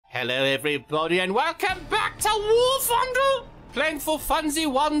Hello everybody and welcome back to War Thunder! Playing for funsy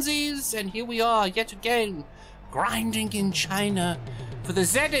onesies, and here we are yet again, grinding in China for the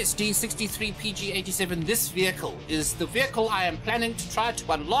ZSD63 PG97. This vehicle is the vehicle I am planning to try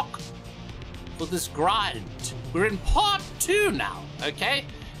to unlock for this grind. We're in part 2 now, okay?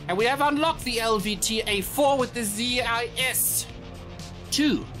 And we have unlocked the LVT-A4 with the ZIS-2,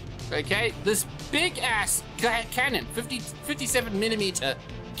 okay? This big ass cannon, 57mm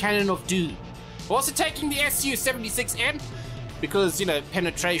cannon of doom. We're also taking the SU-76M because, you know,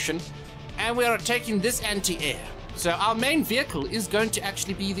 penetration, and we are taking this anti-air. So our main vehicle is going to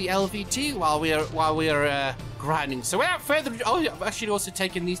actually be the LVT while we are grinding. So without further ado, I've actually also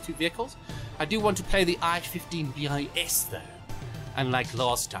taken these two vehicles. I do want to play the I-15 BIS though, unlike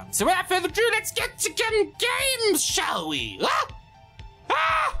last time. So without further ado, let's get to games, shall we? Ah!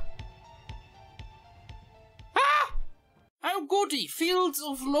 Ah! Ah! Oh goody, Fields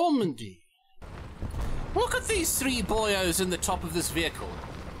of Normandy. Look at these three boyos in the top of this vehicle.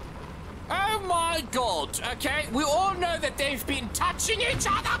 Oh my god, okay, we all know that they've been touching each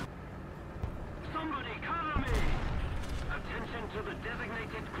other! Somebody cover me! Attention to the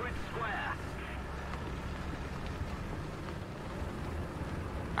designated grid square.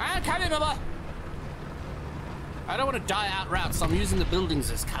 I'm coming, Mama! I don't want to die outright, so I'm using the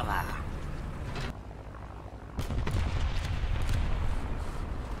buildings as cover.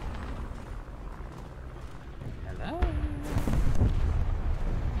 Hello?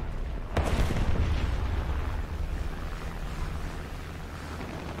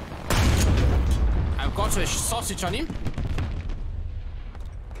 I've got a sausage on him.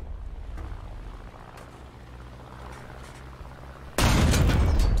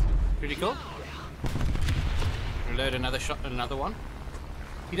 Pretty cool. Reload another shot, another one.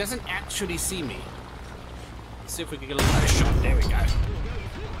 He doesn't actually see me. Let's see if we can get another shot. There we go.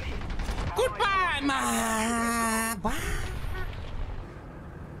 Goodbye, ma. Bye.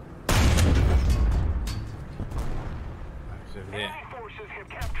 It's over there. Forces have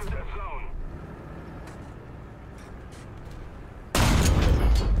captured that zone.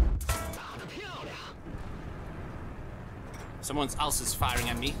 Someone else is firing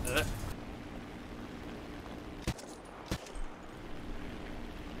at me.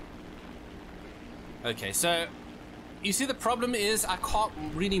 Okay, so you see the problem is I can't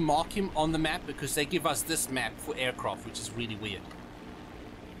really mark him on the map because they give us this map for aircraft, which is really weird.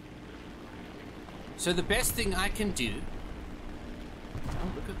 So the best thing I can do...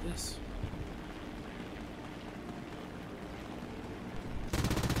 Oh, look at this.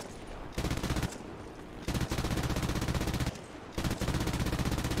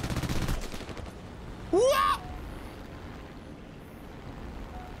 Whoa!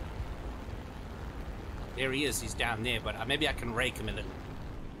 There he is, he's down there, but maybe I can rake him a little.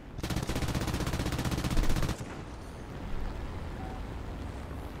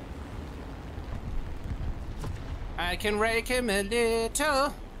 I can rake him a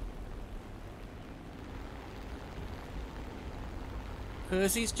little.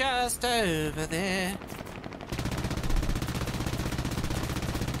 'Cause he's just over there.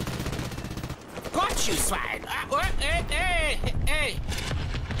 Got you, swine! What? Hey!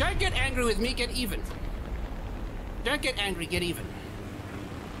 Don't get angry with me, get even. Don't get angry, get even.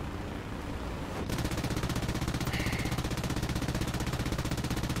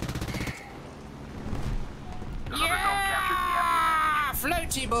 Yeah!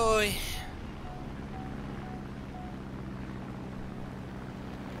 Floaty boy!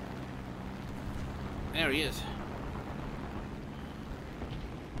 There he is.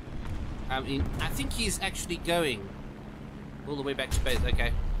 I mean, I think he's actually going all the way back to base.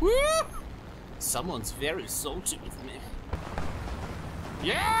 Okay. Woo! Someone's very salty with me.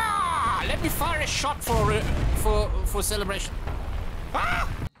 Yeah! Let me fire a shot for celebration. Ah!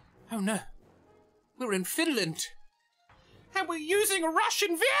 Oh no. We're in Finland. And we're using a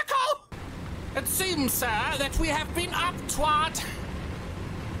Russian vehicle! It seems, sir, that we have been up-twat.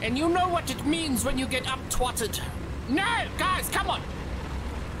 And you know what it means when you get up-twatted. No! Guys, come on!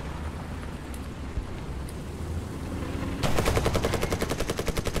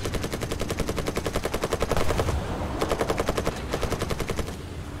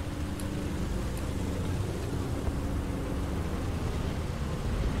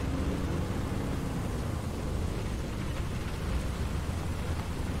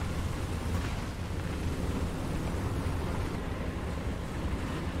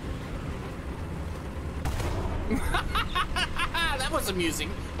 That was amusing.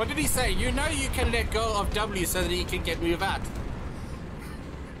 What did he say? You know you can let go of W so that he can get move out.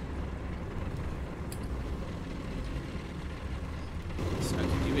 So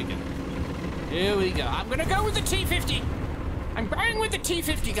here we go. Here we go. I'm gonna go with the T50. I'm going with the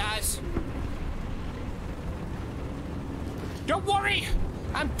T50, guys. Don't worry.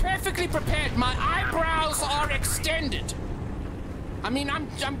 I'm perfectly prepared. My eyebrows are extended. I mean, I'm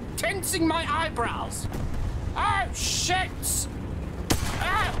tensing my eyebrows. Oh, shit.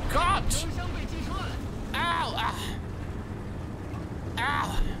 Oh, God. Ow.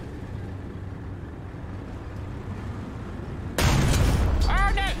 Ow.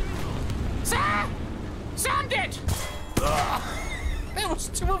 Oh, no. Sir! Sir, I'm dead. There was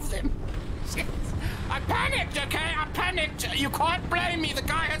two of them. I panicked, okay? I panicked. You can't blame me. The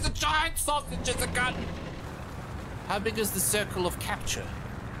guy has a giant sausage as a gun. How big is the circle of capture?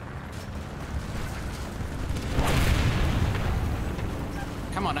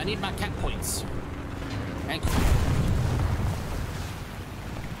 Come on, I need my cat points. Thank you.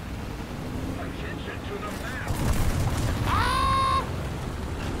 Attention to the map. Ah!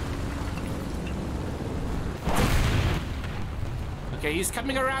 Okay, he's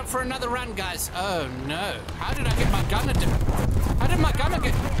coming around for another run, guys. Oh no. How did I get my gunner to... How did my gunner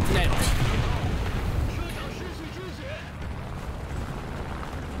get nailed?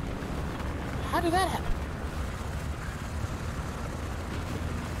 How did that happen?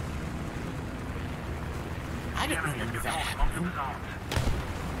 I don't remember that happening.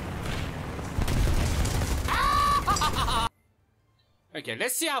 Ah! Okay,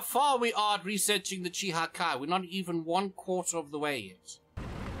 let's see how far we are at researching the Chihakai. We're not even 1/4 of the way yet.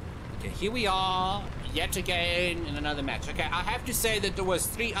 Okay, here we are, yet again, in another match. Okay, I have to say that there was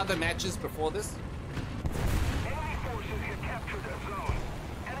 3 other matches before this. Enemy forces have captured a zone.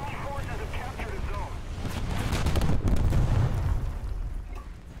 Enemy forces have captured a zone.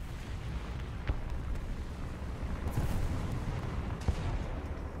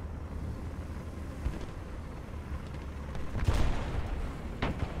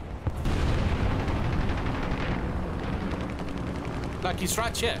 Like, he's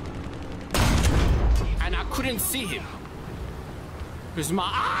right here. And I couldn't see him. Because my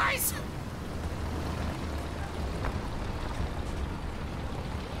eyes!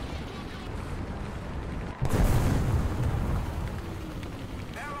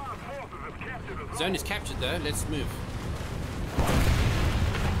 Allied forces have captured a zone. Zone is captured though, let's move.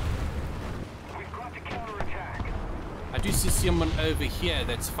 We've got to counterattack. I do see someone over here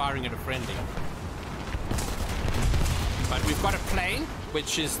that's firing at a friendly. But we've got a plane,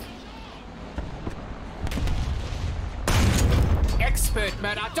 which is expert,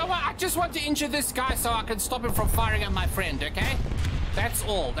 man. I just want to injure this guy so I can stop him from firing at my friend, okay? That's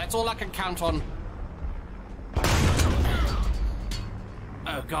all. That's all I can count on.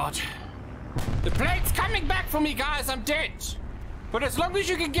 Oh, God. The plane's coming back for me, guys. I'm dead. But as long as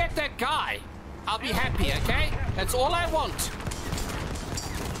you can get that guy, I'll be happy, okay? That's all I want.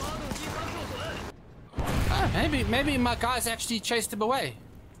 Oh, maybe my guys actually chased him away.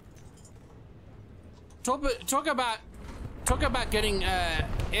 Talk about getting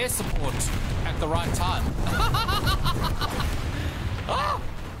air support at the right time. Oh!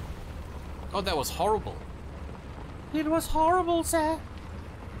 God, that was horrible. It was horrible, sir.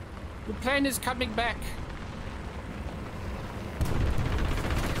 The plane is coming back.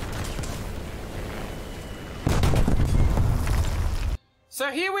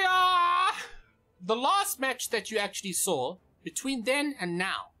 So here we are. The last match that you actually saw between then and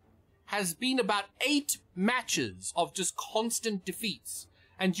now has been about 8 matches of just constant defeats.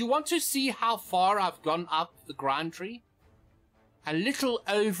 And you want to see how far I've gone up the grind tree? A little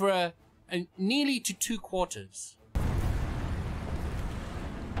over, nearly to 2/4.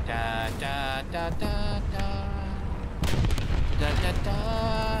 Da da da da da. Da da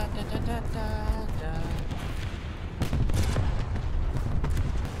da da da da da.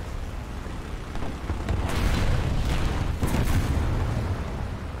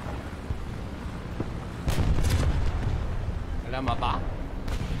 Lama ba?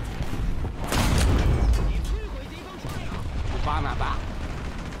 Bana ba?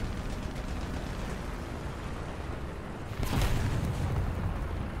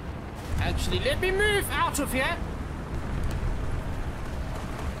 Actually, let me move out of here.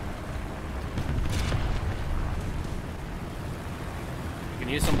 I can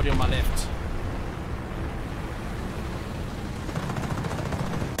hear somebody on my left.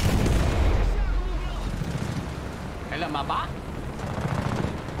 Hello, Maba.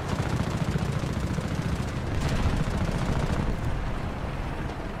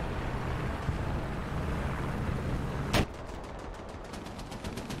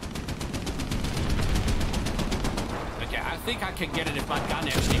 Okay, I think I can get it if my gun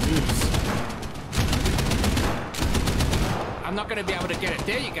actually moves. I'm not going to be able to get it.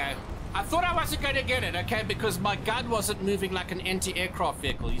 There you go. I thought I wasn't going to get it, okay, because my gun wasn't moving like an anti-aircraft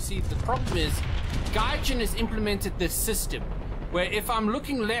vehicle. You see, the problem is, Gaijin has implemented this system where if I'm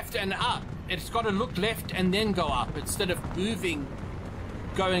looking left and up, it's got to look left and then go up instead of moving,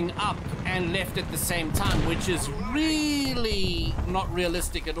 going up and left at the same time, which is really not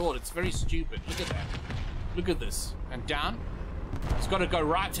realistic at all. It's very stupid. Look at that. Look at this. And down. It's got to go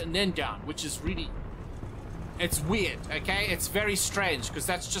right and then down, which is really... It's weird, okay? It's very strange, because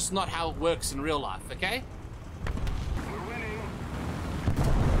that's just not how it works in real life, okay? We're winning.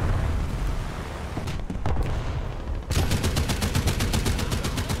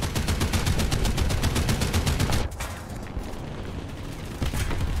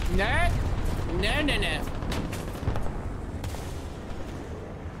 No. No, no, no.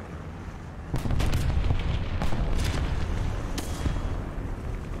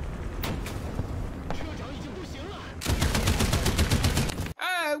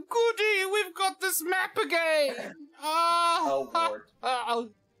 Oh, goody, we've got this map again. Oh,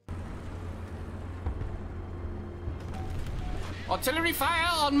 Lord. Artillery fire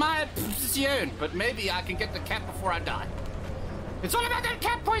on my position, but maybe I can get the cap before I die. It's all about that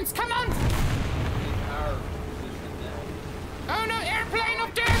cap points, come on! Oh no, airplane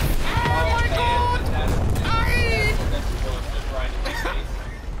of death! Oh my god!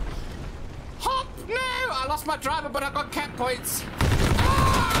 Hop! No! I lost my driver, but I got cap points.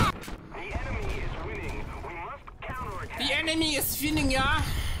 Ah! The enemy is winning. We must counterattack. The enemy is winning, yeah?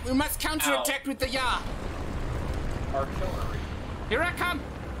 We must counterattack with the yeah. Artillery. Here I come!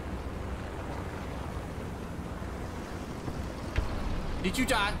 Did you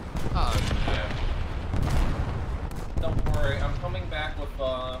die? Oh, Yeah. Don't worry, I'm coming back with,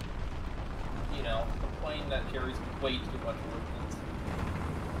 you know, a plane that carries way too much ordnance.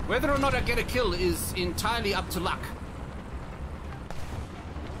 whether or not I get a kill is entirely up to luck.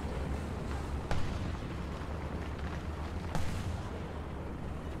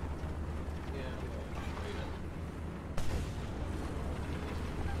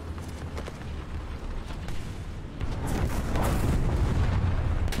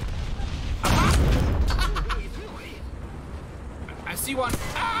 I see one.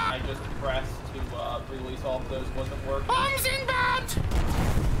 Ah! I just pressed to release all of those, wasn't working. Bombs inbound!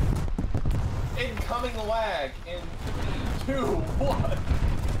 Incoming lag in 3, 2, 1.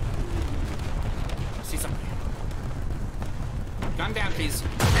 I see something. Gun down, please.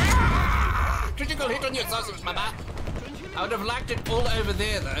 Ah! Critical hit on your sausage, mama. I would have liked it all over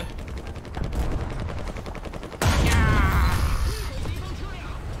there, though. Yeah!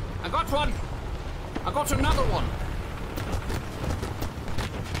 I got one. I got another one.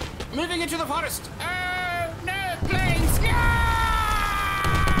 Moving into the forest. Oh, no, planes. No!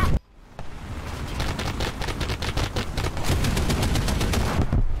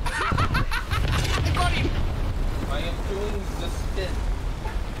 I got him. I am doing the spin.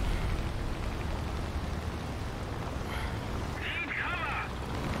 Need cover.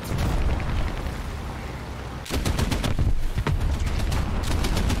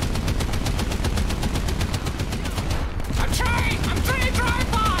 I'm trying to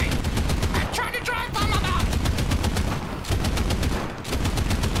drive by. I'm trying to drive by, mama.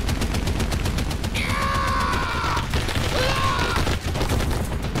 Yeah!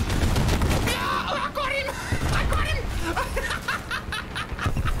 Yeah! Oh, I got him. I got him.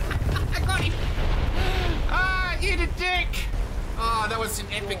 I got him. Ah, eat a dick. Oh, that was an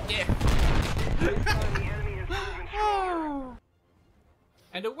epic death. The enemy is moving stronger.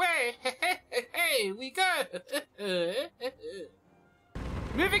 And away, hey, we go.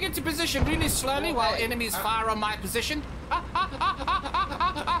 Moving into position really slowly while enemies fire on my position.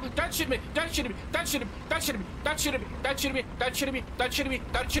 Don't shoot me, don't shoot me, don't shoot me, don't shoot me, don't shoot me, don't shoot me, don't shoot me, don't shoot me,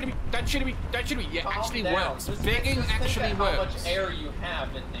 don't shoot me, don't shoot me, don't shoot me. Yeah, Calm actually down. works. Just Begging think actually about how works. much air you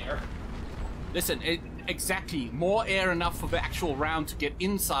have in there. Listen, exactly. More air enough for the actual round to get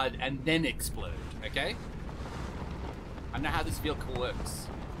inside and then explode, okay? I know how this vehicle works.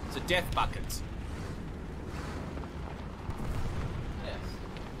 It's a death bucket. Yes.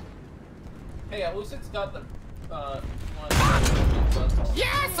 Hey, at least it's got the, one.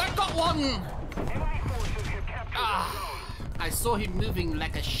 Yes, I got one! Enemy forces have captured Ah, the zone. I saw him moving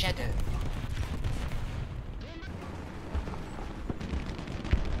like a shadow.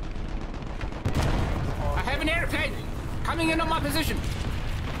 I have an airplane coming in on my position.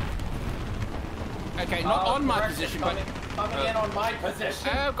 Okay, not on my correction, position, but... coming in on my position.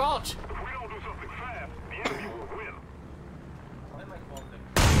 Oh, God. If we don't do something fast, the enemy will win. Why am I calling?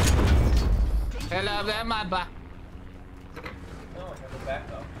 Hello there, my butt. No, I have a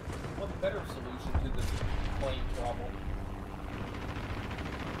backup. What's a better solution to this plane problem?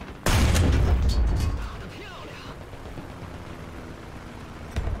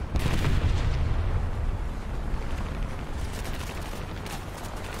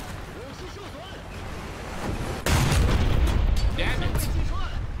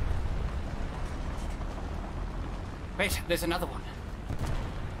 Wait, there's another one.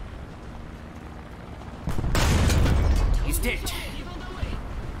 He's dead.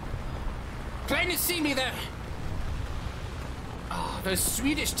 Planes see me though. Oh, those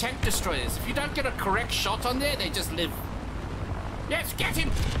Swedish tank destroyers. If you don't get a correct shot on there, they just live. Yes, get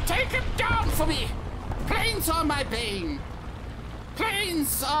him! Take him down for me! Planes are my bane!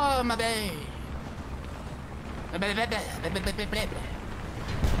 Planes are my bane!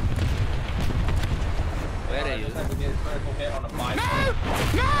 Where are you? No!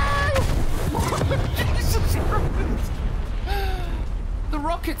 No! Jesus Christ! The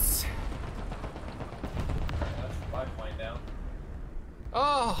rockets! That's my plane down.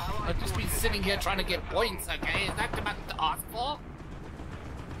 Oh, I've just been sitting here trying to get points, okay? Is that about to ask for?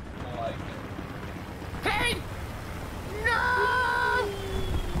 I like it. Plane! No!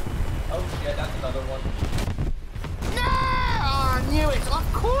 Oh shit, that's another one. No! Oh, I knew it,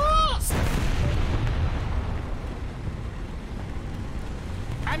 of course!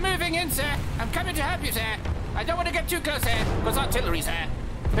 I'm moving in, sir. I'm coming to help you, sir. I don't want to get too close, sir, because artillery, sir.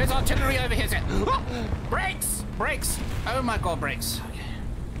 There's artillery over here, sir. Oh, brakes! Brakes! Oh my god, brakes. Okay.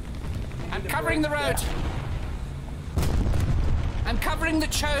 I'm covering the road. I'm covering the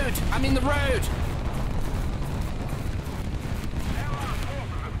chode. I'm in the road.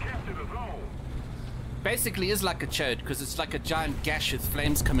 Basically is like a chode, because it's like a giant gash with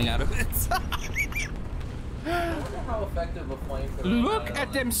flames coming out of it. I wonder how effective a flamethrower is. Look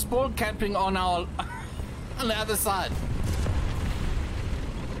at them spawn camping on our on the other side.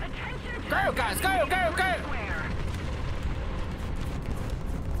 Go, guys, go, go, go!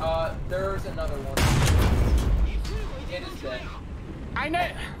 There's another one. It is dead. I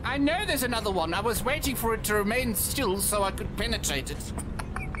know there's another one. I was waiting for it to remain still so I could penetrate it.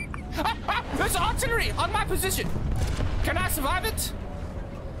 There's artillery on my position. Can I survive it?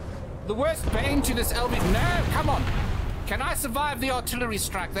 The worst bane to this LV. No, come on. Can I survive the artillery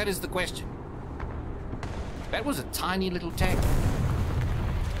strike? That is the question. That was a tiny little tank.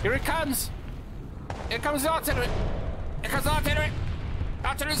 Here it comes. Here comes the artillery. Here comes the artillery.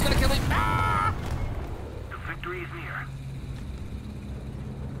 Artillery's gonna kill me. Ah! The victory is near.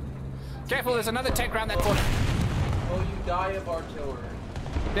 Careful, there's another tank around that corner. Oh, you die of artillery.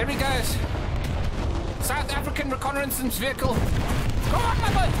 There he goes. South African reconnaissance vehicle. Go on, my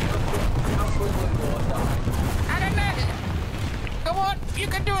boy. How quickly will it die? I don't know. Come on, you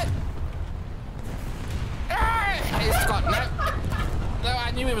can do it. Ah, he's got no. No,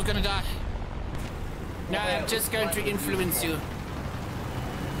 I knew he was going to die. No, I'm just going to influence you.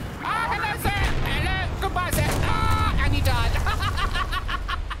 Ah, hello, sir. Hello. Goodbye, sir. Ah, and he died.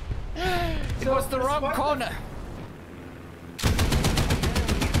 It was the wrong corner.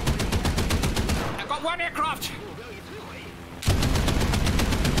 I got one aircraft.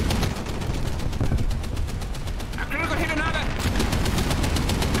 I'm gonna go hit another.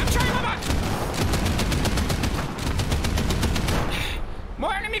 I'm trying, mama.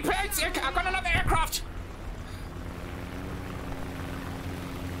 More enemy planes. I've got another aircraft.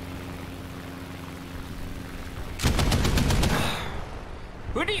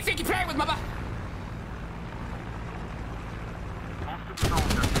 Who do you think you're playing with, mama? Come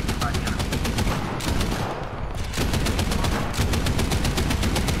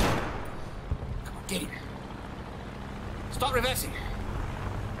on, get him. Start reversing.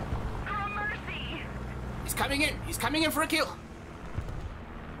 Oh, mercy! He's coming in. He's coming in for a kill.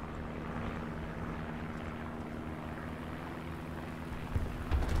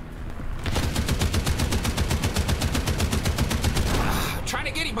 Trying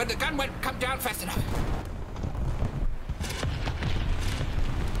to get him, but the gun won't come down fast enough.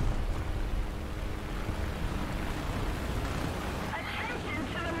 Attention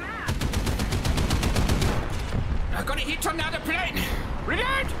to the map! I got a hit on the other plane.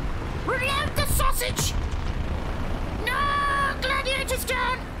 Reload! Reload the sausage! No! Gladiator's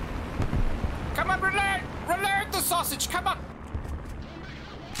down! Come on, reload! Reload the sausage! Come on!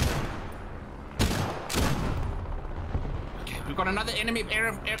 We've got another enemy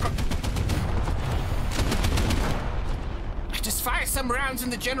aircraft. Just fire some rounds in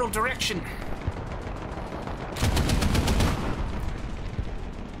the general direction.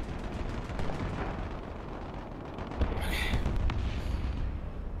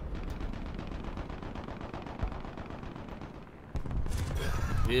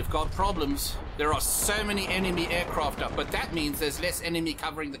 We've got problems. There are so many enemy aircraft up, but that means there's less enemy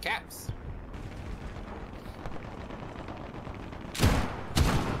covering the caps.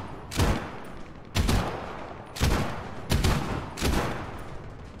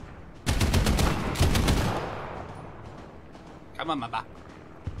 Come on, Mama.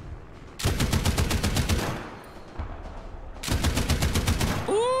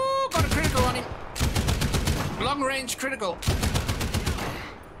 Ooh, got a critical on him. Long range critical.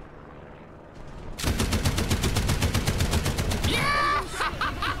 Yeah!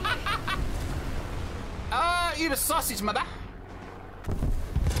 Eat a sausage, mother.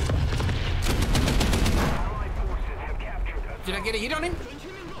 Did I get a hit on him?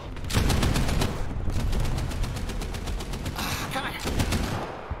 Come on.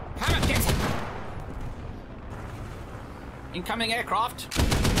 Come on, get it. Incoming aircraft.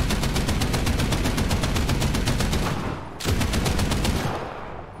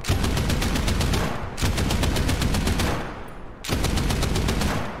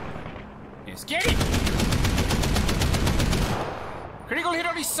 Yes, get it! Critical hit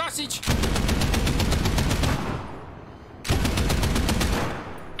on his sausage.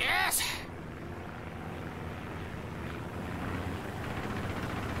 Yes!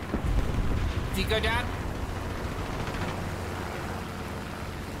 Did he go down?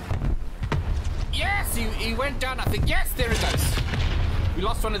 Yes, he went down, I think. Yes, there it goes. We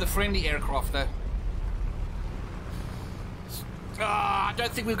lost one of the friendly aircraft, though. I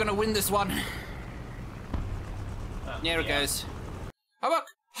don't think we're going to win this one. There it goes. Oh, look,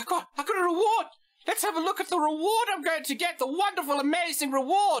 I got a reward. Let's have a look at the reward I'm going to get. The wonderful, amazing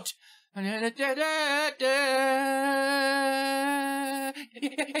reward. Not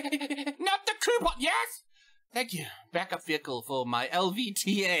the coupon. Yes. Thank you. Backup vehicle for my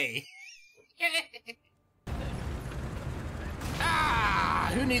LVTA.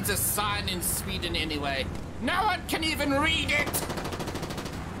 Who needs a sign in Sweden anyway? No one can even read it.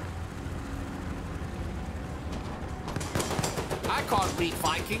 I can't read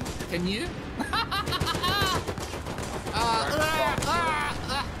Viking. Can you?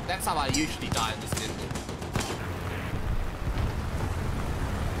 That's how I usually die in this game.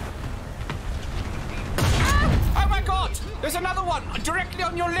 Oh my god! There's another one directly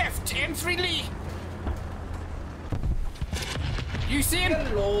on your left. M3 Lee. You see him?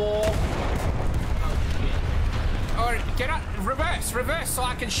 Hello. Or get out. Reverse so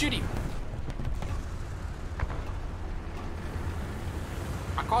I can shoot him.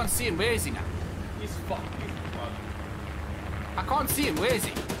 I can't see him. Where is he now? He's fucking. I can't see him. Where is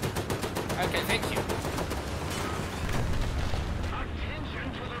he? Okay, thank you.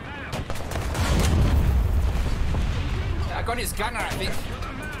 Attention to the map. I got his gunner, I think.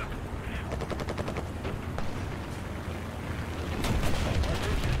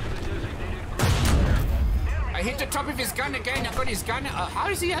 I hit the top of his gun again. I got his gunner. How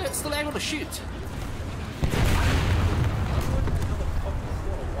is he still able to shoot?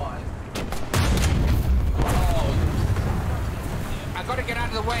 I gotta get out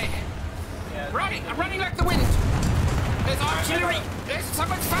of the way. Running! I'm running like the wind. There's artillery. There's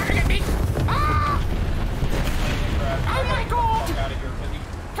someone's firing at me. Ah! Oh my god!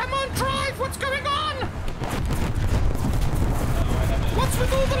 Come on, drive! What's going on? What's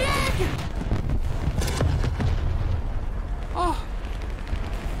with all the lag? Oh.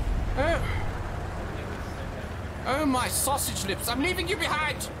 Oh my sausage lips. I'm leaving you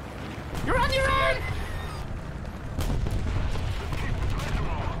behind. You're on your own.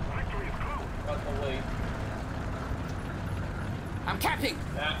 I'm capping.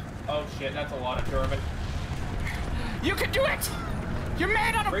 Oh shit, that's a lot of German. You can do it! You're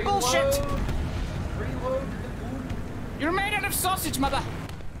made out of bullshit! Reload. You're made out of sausage, mother!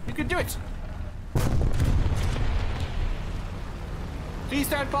 You can do it! Please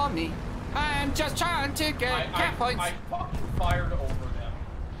don't bomb me. I'm just trying to get cap points. I fucking fired over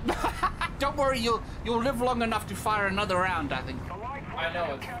them. Don't worry, you'll live long enough to fire another round, I think. I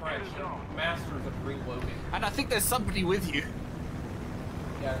know, it's French. Masters of reloading. And I think there's somebody with you.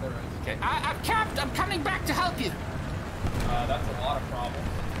 Yeah, there is. Okay, I'm capped! I'm coming back to help you! That's a lot of problems.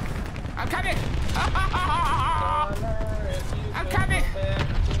 I'm coming! I'm coming!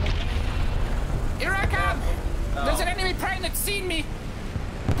 Here I come! Oh. There's an enemy plane that's seen me!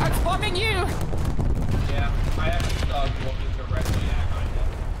 I'm bombing you! Yeah, I haven't looking directly at my head.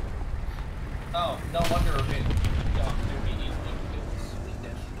 Oh, no wonder it immediately it was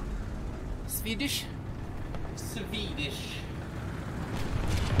Swedish. Swedish? Swedish.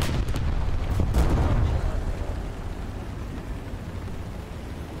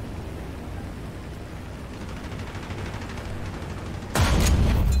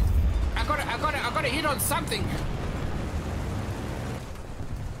 I got a hit on something.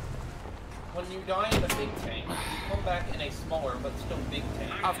 When you die in a big tank, you come back in a smaller but still big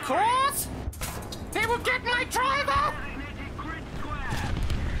tank. Of course! They will get my driver!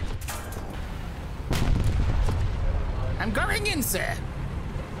 I'm going in, sir.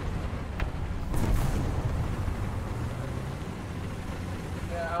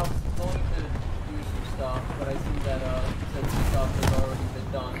 emergency stuff has already been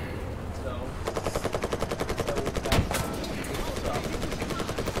done. So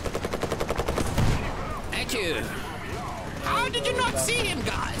Thank you. How did you not see him,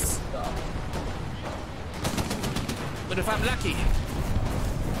 guys? But if I'm lucky,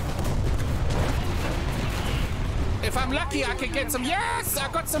 I can get some. Yes, I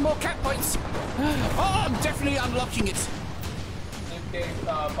got some more cat points. Oh, I'm definitely unlocking it. Suitcase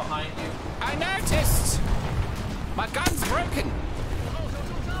behind you. I noticed. My gun's broken.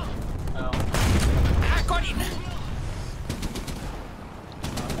 Oh. I got him.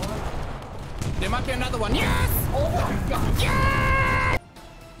 There might be another one. Yes! Oh my god! Yeah!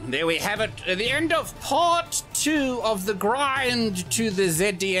 There we have it. At the end of part 2 of the grind to the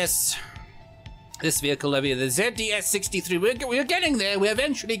ZDS. This vehicle over here, the ZSD63. We're getting there. We're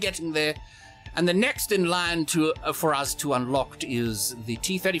eventually getting there. And the next in line for us to unlock is the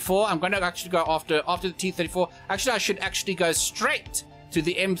T34. I'm going to actually go after the T34. Actually, I should actually go straight to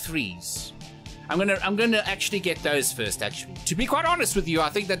the M3s. I'm gonna actually get those first. Actually, to be quite honest with you, I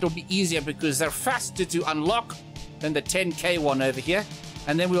think that will be easier because they're faster to unlock than the 10K one over here.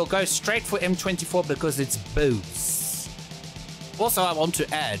 And then we'll go straight for M24 because it's boost. Also, I want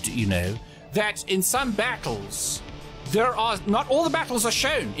to add, you know, that in some battles, not all the battles are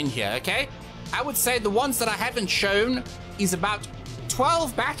shown in here, okay? I would say the ones that I haven't shown is about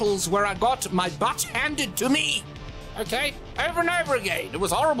 12 battles where I got my butt handed to me, okay? Over and over again. It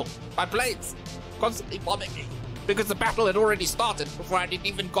was horrible. My planes constantly bombing me because the battle had already started before I didn't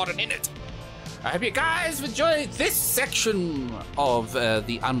even gotten in it. I hope you guys enjoyed this section of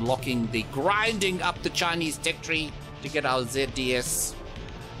the unlocking, the grinding up the Chinese tech tree to get our ZDS.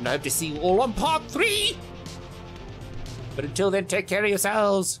 And I hope to see you all on part 3. But until then, take care of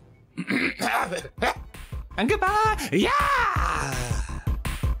yourselves. And goodbye. Yeah!